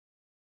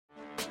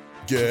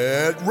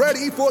Get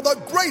ready for the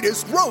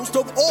greatest roast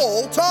of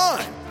all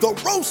time, the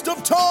Roast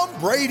of Tom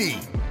Brady,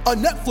 a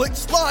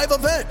Netflix live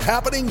event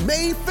happening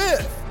May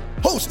 5th.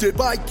 Hosted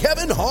by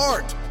Kevin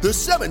Hart, the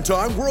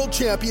 7-time world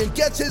champion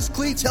gets his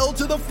cleats held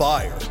to the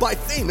fire by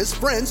famous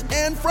friends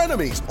and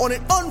frenemies on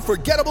an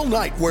unforgettable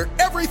night where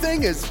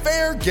everything is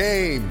fair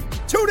game.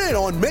 Tune in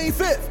on May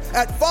 5th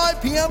at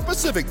 5 p.m.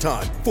 Pacific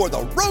time for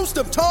the Roast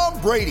of Tom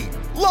Brady,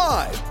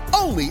 live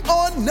only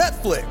on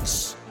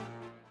Netflix.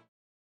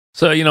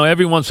 So,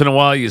 every once in a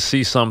while you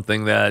see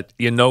something that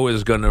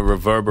is going to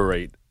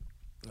reverberate,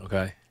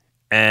 okay?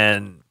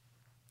 And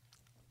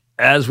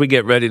as we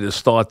get ready to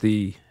start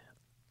the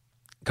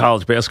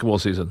college basketball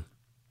season,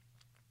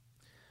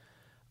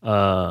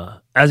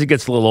 as he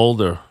gets a little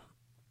older,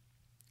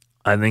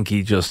 I think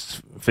he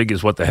just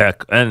figures what the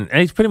heck, and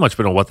he's pretty much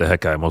been a what the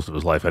heck guy most of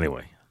his life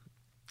anyway.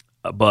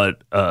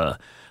 But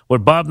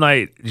what Bob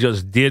Knight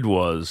just did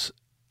was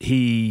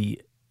he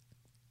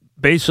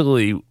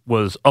basically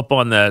was up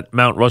on that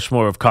Mount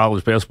Rushmore of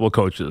college basketball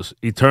coaches.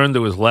 He turned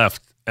to his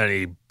left and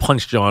he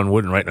punched John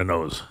Wooden right in the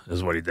nose,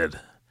 is what he did.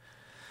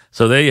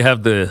 So there you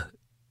have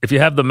if you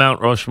have the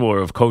Mount Rushmore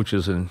of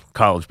coaches in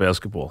college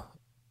basketball,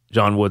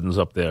 John Wooden's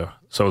up there.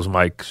 So is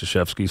Mike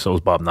Krzyzewski. So is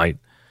Bob Knight.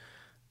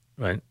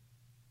 Right?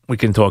 We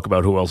can talk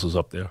about who else is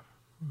up there.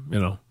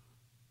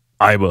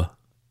 Iba,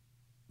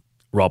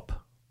 Rupp.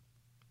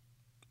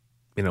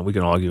 We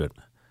can argue it.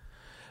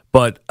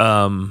 But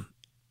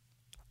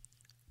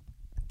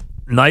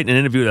Knight, in an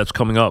interview that's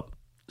coming up,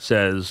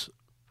 says,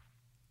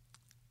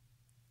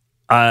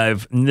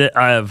 I've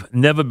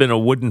never been a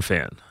Wooden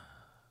fan.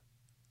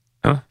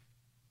 Huh?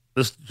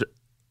 This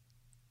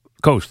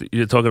coach,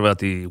 you're talking about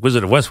the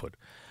Wizard of Westwood.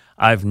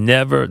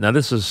 Now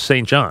this is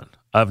St. John.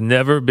 I've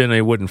never been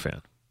a Wooden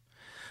fan.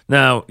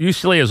 Now,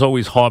 UCLA has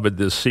always harbored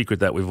this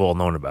secret that we've all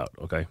known about,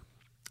 okay?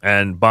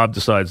 And Bob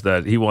decides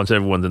that he wants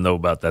everyone to know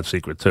about that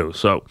secret too.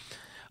 So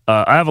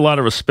I have a lot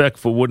of respect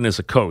for Wooden as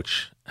a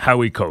coach,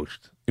 how he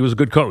coached. He was a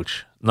good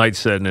coach, Knight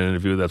said in an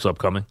interview that's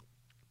upcoming.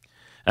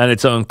 And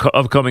it's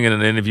upcoming in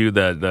an interview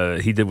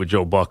that he did with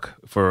Joe Buck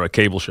for a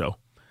cable show.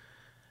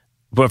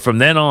 But from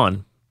then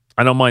on,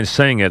 I don't mind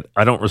saying it,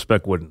 I don't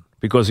respect Wooden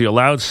because he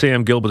allowed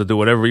Sam Gilbert to do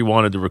whatever he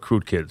wanted to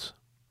recruit kids.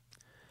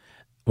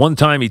 One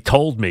time he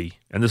told me,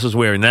 and this is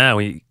where now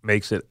he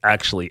makes it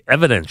actually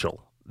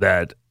evidential,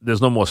 that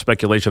there's no more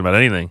speculation about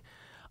anything.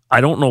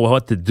 I don't know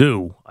what to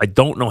do. I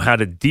don't know how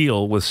to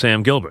deal with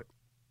Sam Gilbert.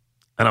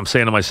 And I'm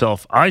saying to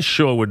myself, I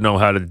sure would know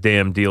how to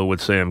damn deal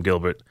with Sam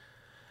Gilbert.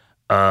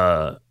 In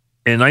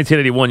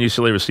 1981,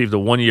 UCLA received a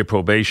 1-year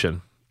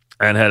probation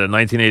and had a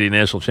 1980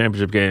 national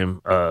championship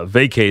game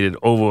vacated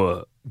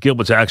over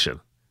Gilbert's action.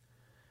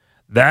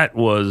 That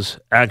was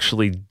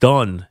actually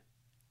done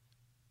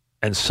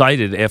and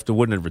cited after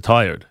Wooden had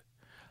retired.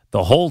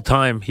 The whole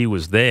time he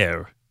was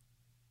there,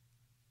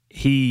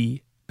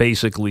 he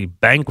basically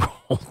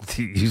bankrolled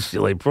the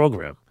UCLA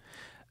program.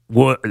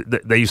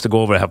 They used to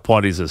go over to have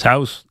parties at his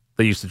house.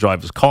 They used to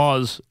drive his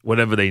cars,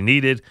 whatever they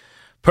needed.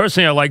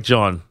 Personally, I like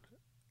John,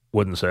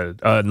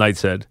 Knight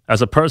said,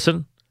 as a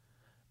person.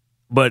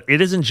 But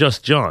it isn't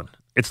just John.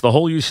 It's the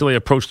whole UCLA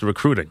approach to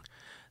recruiting.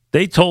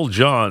 They told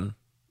John,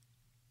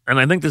 and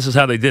I think this is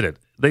how they did it.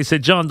 They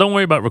said, John, don't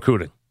worry about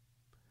recruiting.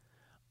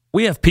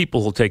 We have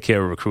people who'll take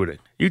care of recruiting.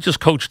 You just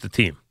coach the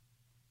team.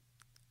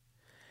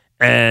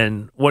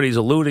 And what he's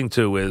alluding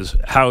to is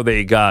how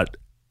they got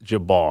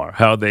Jabbar,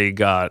 how they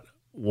got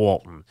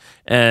Walton.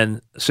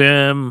 And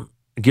Sam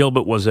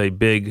Gilbert was a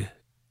big,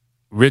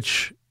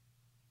 rich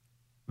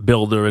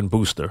builder and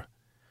booster.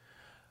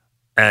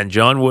 And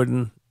John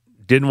Wooden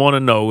didn't want to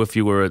know if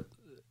you were at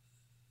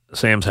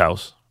Sam's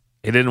house.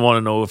 He didn't want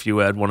to know if you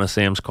had one of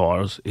Sam's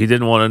cars. He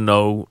didn't want to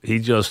know. He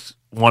just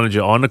wanted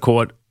you on the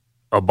court,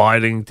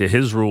 abiding to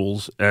his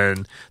rules.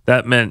 And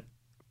that meant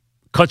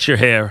cut your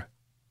hair,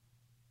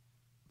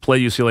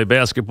 play UCLA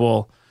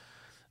basketball,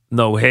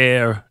 no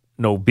hair,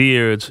 no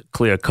beards,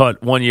 clear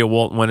cut. 1 year,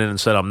 Walton went in and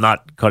said, I'm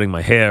not cutting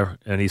my hair.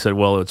 And he said,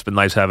 well, it's been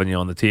nice having you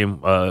on the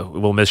team.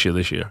 We'll miss you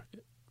this year.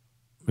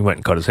 He went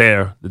and cut his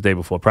hair the day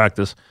before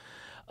practice.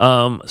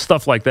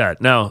 Stuff like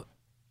that. Now,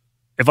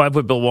 if I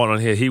put Bill Walton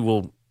on here, he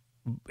will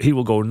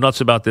go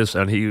nuts about this,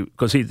 and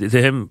because to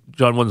him,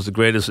 John Wooden's the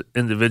greatest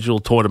individual,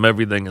 taught him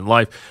everything in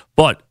life.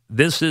 But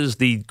this is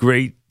the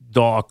great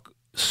dark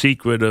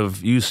secret of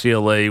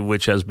UCLA,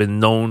 which has been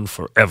known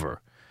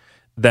forever,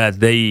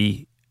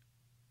 that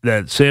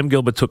Sam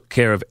Gilbert took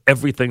care of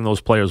everything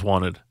those players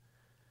wanted,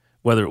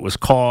 whether it was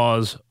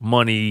cause,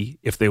 money,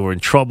 if they were in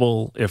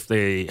trouble, if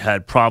they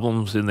had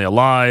problems in their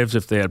lives,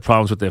 if they had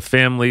problems with their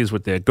families,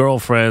 with their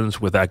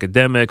girlfriends, with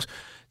academics.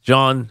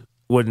 John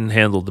Wooden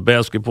handled the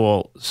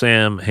basketball.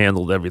 Sam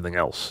handled everything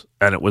else,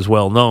 and it was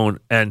well known.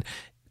 And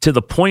to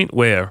the point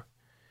where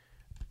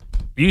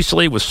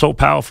UCLA was so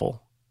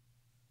powerful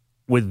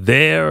with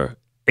their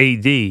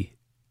AD,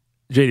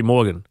 J.D.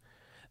 Morgan,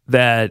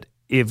 that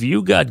if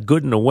you got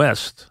good in the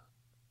West,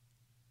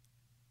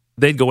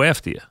 they'd go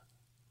after you.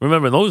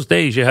 Remember, in those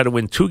days, you had to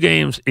win 2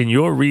 games in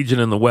your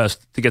region in the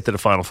West to get to the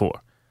Final Four.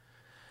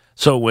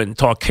 So when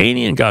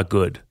Tarkanian got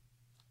good,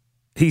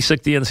 he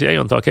sicked the NCAA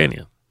on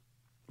Tarkanian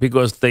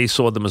because they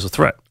saw them as a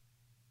threat.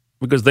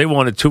 Because they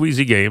wanted 2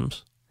 easy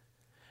games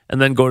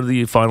and then go to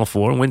the Final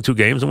Four and win 2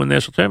 games and win the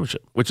national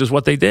championship, which is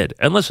what they did.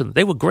 And listen,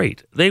 they were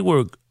great. They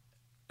were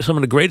some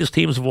of the greatest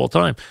teams of all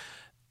time.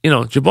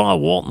 Jabbar,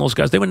 Walton, those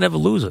guys, they were never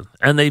losing.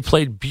 And they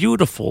played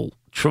beautiful,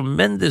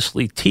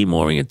 tremendously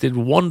team-oriented,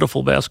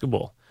 wonderful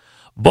basketball.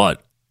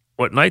 But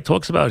what Knight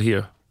talks about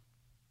here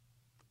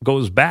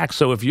goes back.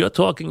 So if you're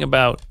talking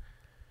about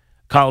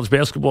college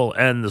basketball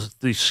and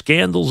the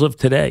scandals of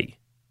today,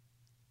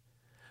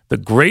 the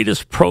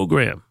greatest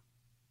program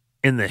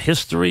in the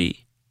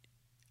history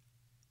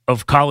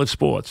of college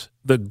sports,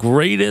 the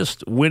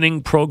greatest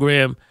winning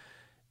program,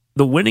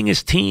 the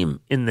winningest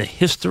team in the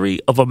history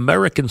of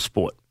American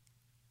sport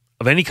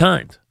of any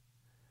kind.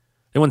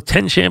 They won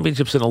 10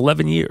 championships in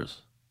 11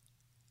 years.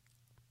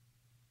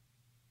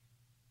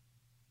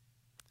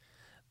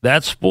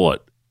 That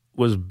sport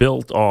was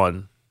built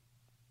on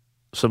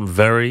some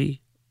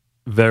very,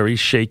 very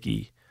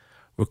shaky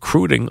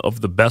recruiting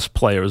of the best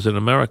players in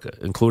America,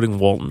 including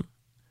Walton,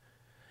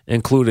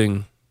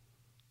 including,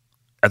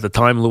 at the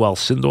time, Lou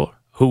Alcindor,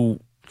 who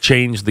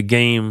changed the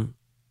game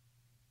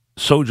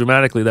so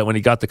dramatically that when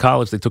he got to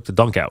college, they took the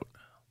dunk out.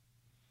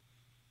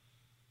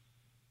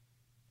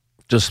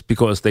 Just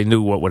because they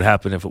knew what would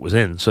happen if it was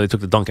in, so they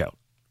took the dunk out.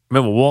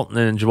 Remember, Walton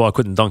and Jabbar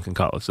couldn't dunk in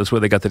college. That's where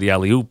they got to the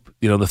alley-oop,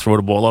 to throw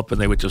the ball up, and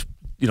they would just,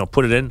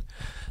 put it in.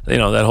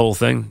 That whole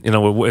thing.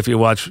 If you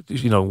watch,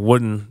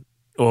 Wooden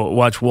or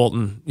watch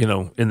Walton,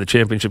 in the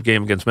championship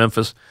game against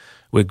Memphis,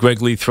 with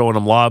Greg Lee throwing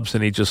him lobs,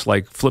 and he just,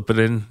 flip it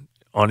in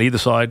on either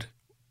side.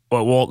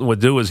 What Walton would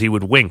do is he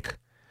would wink,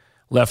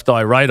 left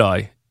eye, right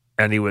eye,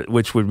 and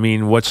which would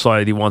mean which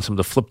side he wants him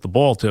to flip the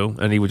ball to,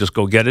 and he would just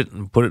go get it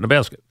and put it in the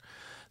basket.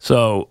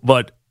 So,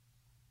 but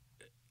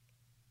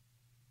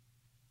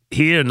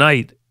here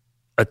Knight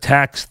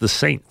attacks the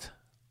saint,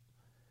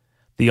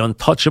 the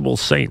untouchable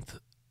saint,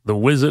 the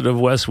Wizard of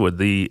Westwood,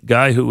 the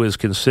guy who is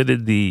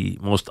considered the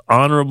most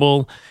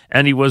honorable,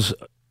 and he was,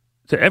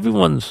 to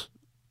everyone's,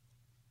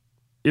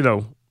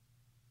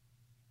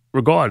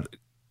 regard,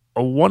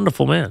 a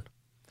wonderful man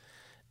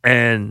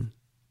and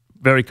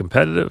very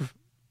competitive,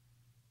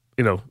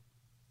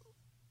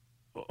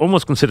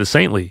 almost considered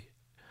saintly.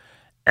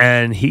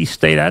 And he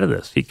stayed out of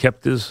this. He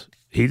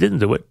didn't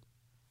do it.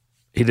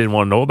 He didn't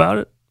want to know about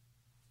it.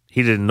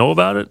 He didn't know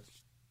about it.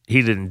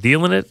 He didn't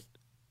deal in it.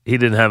 He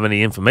didn't have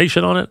any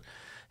information on it.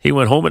 He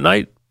went home at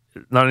night,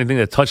 not anything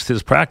that touched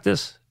his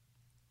practice.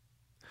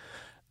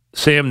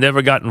 Sam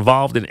never got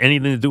involved in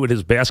anything to do with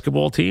his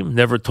basketball team,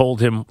 never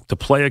told him to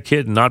play a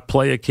kid, not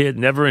play a kid,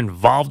 never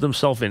involved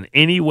himself in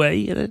any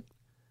way in it.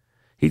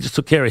 He just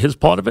took care of his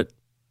part of it,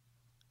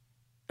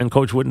 and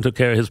Coach Wooden took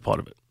care of his part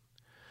of it.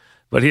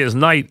 But here's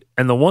Knight,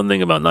 and the one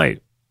thing about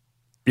Knight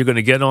you're going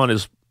to get on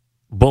is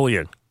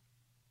bullying,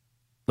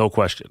 no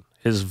question.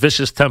 His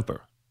vicious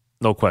temper,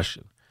 no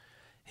question.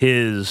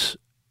 His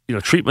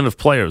treatment of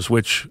players,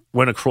 which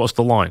went across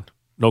the line,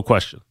 no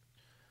question.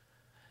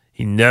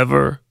 He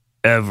never,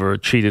 ever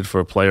cheated for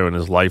a player in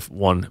his life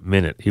 1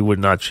 minute. He would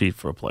not cheat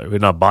for a player. He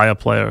would not buy a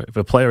player. If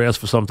a player asked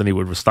for something, he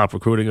would stop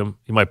recruiting him.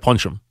 He might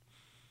punch him.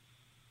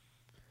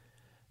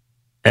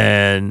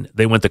 And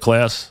they went to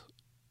class.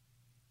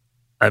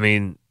 I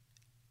mean,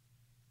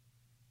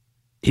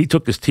 he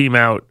took his team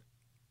out,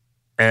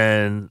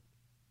 and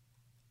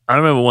I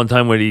remember one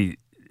time when he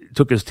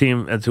took his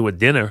team into a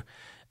dinner,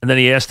 and then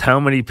he asked how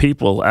many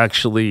people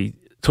actually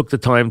took the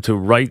time to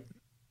write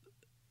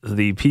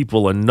the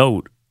people a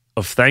note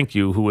of thank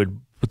you who had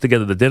put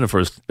together the dinner for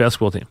his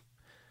basketball team.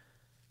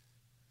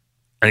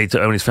 And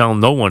when he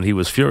found no one, he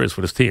was furious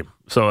with his team.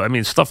 So, I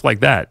mean, stuff like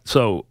that.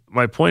 So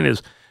my point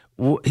is,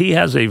 he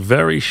has a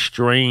very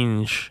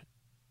strange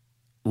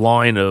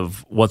line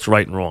of what's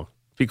right and wrong,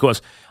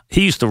 because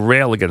he used to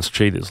rail against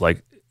cheaters.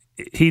 Like,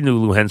 he knew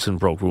Lou Henson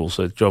broke rules,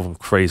 so it drove him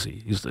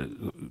crazy. He used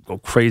to go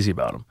crazy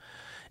about him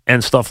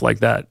and stuff like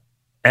that.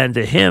 And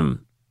to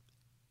him,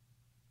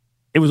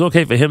 it was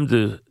okay for him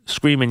to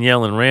scream and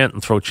yell and rant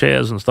and throw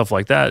chairs and stuff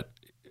like that.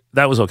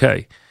 That was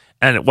okay.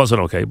 And it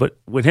wasn't okay. But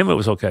with him, it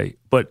was okay.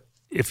 But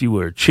if you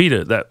were a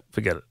cheater,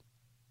 forget it.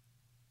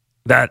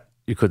 That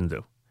you couldn't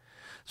do.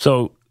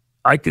 So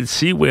I could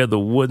see where the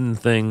Wooden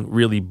thing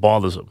really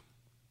bothers him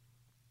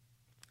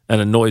and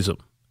annoys him.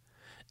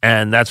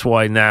 And that's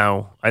why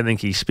now I think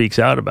he speaks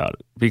out about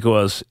it,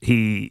 because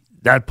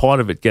that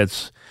part of it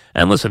gets,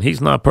 and listen, he's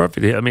not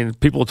perfect. I mean,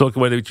 people talk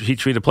about he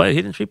treated players.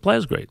 He didn't treat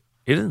players great.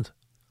 He didn't.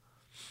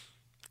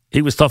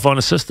 He was tough on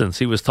assistants.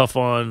 He was tough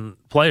on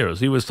players.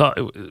 He was tough,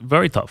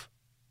 very tough,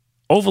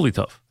 overly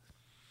tough.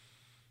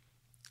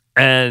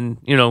 And,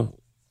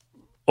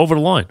 over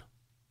the line.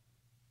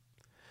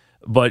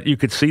 But you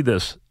could see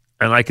this,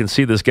 and I can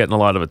see this getting a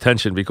lot of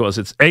attention, because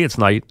it's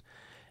Knight.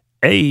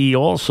 He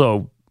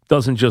also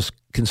doesn't just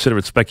consider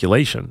it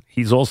speculation.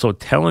 He's also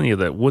telling you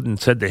that Wooden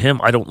said to him,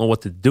 I don't know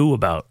what to do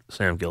about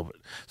Sam Gilbert.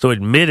 So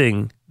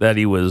admitting that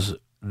he was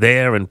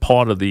there and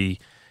part of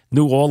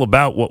knew all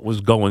about what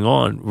was going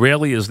on.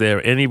 Rarely is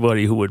there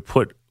anybody who would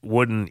put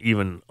Wooden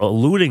even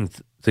alluding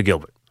to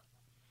Gilbert.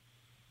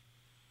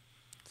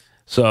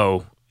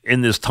 So in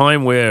this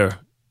time where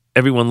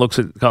everyone looks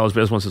at college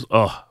basketball and says,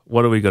 oh,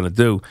 what are we going to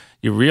do?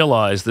 You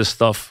realize this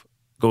stuff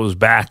goes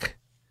back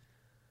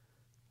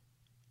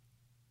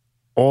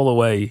all the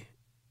way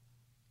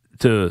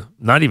to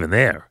not even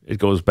there. It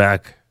goes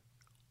back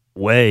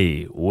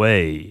way,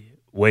 way,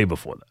 way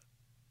before that.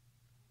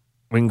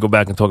 We can go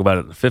back and talk about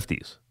it in the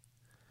 50s.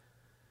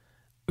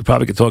 We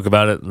probably could talk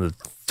about it in the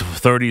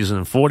 30s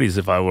and 40s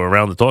if I were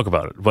around to talk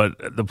about it.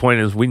 But the point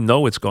is, we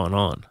know it's gone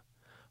on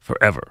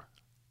forever.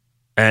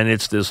 And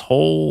it's this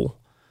whole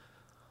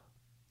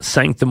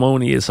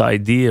sanctimonious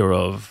idea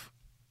of,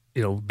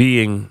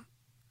 being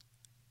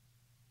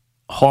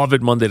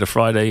Harvard Monday to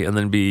Friday and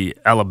then be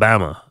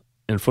Alabama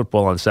in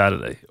football on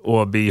Saturday,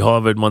 or be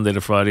Harvard Monday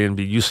to Friday and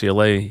be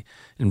UCLA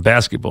in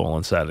basketball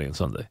on Saturday and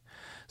Sunday.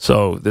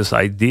 So this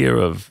idea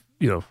of,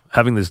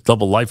 having this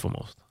double life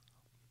almost.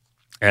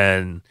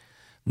 And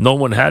no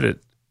one had it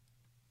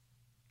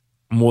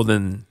more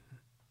than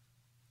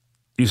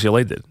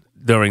UCLA did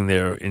during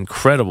their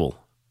incredible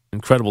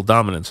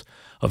dominance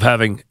of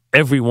having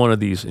every one of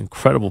these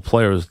incredible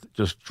players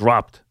just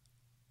dropped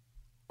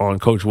on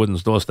Coach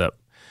Wooden's doorstep,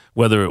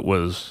 whether it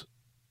was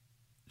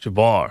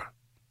Jabbar,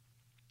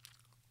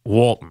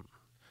 Walton,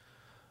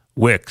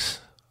 Wicks,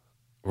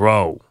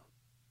 Rowe,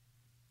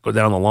 go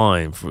down the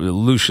line for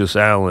Lucius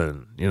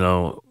Allen,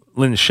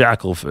 Lynn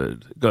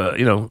Shackelford,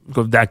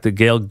 go back to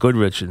Gail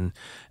Goodrich and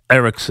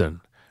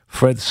Erickson,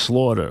 Fred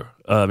Slaughter.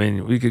 I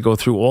mean, we could go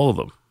through all of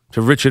them.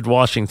 To Richard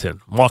Washington,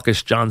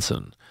 Marcus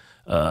Johnson,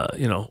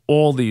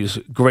 all these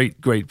great,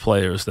 great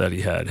players that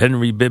he had.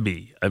 Henry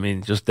Bibby, I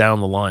mean, just down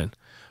the line.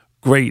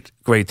 Great,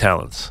 great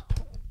talents.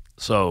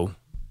 So,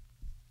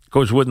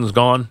 Coach Wooden's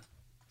gone.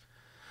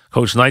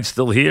 Coach Knight's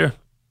still here.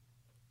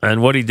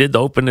 And what he did to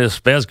open this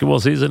basketball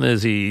season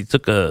is he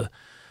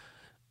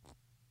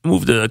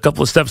moved a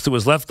couple of steps to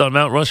his left on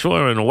Mount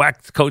Rushmore and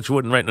whacked Coach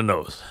Wooden right in the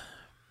nose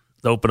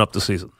to open up the season.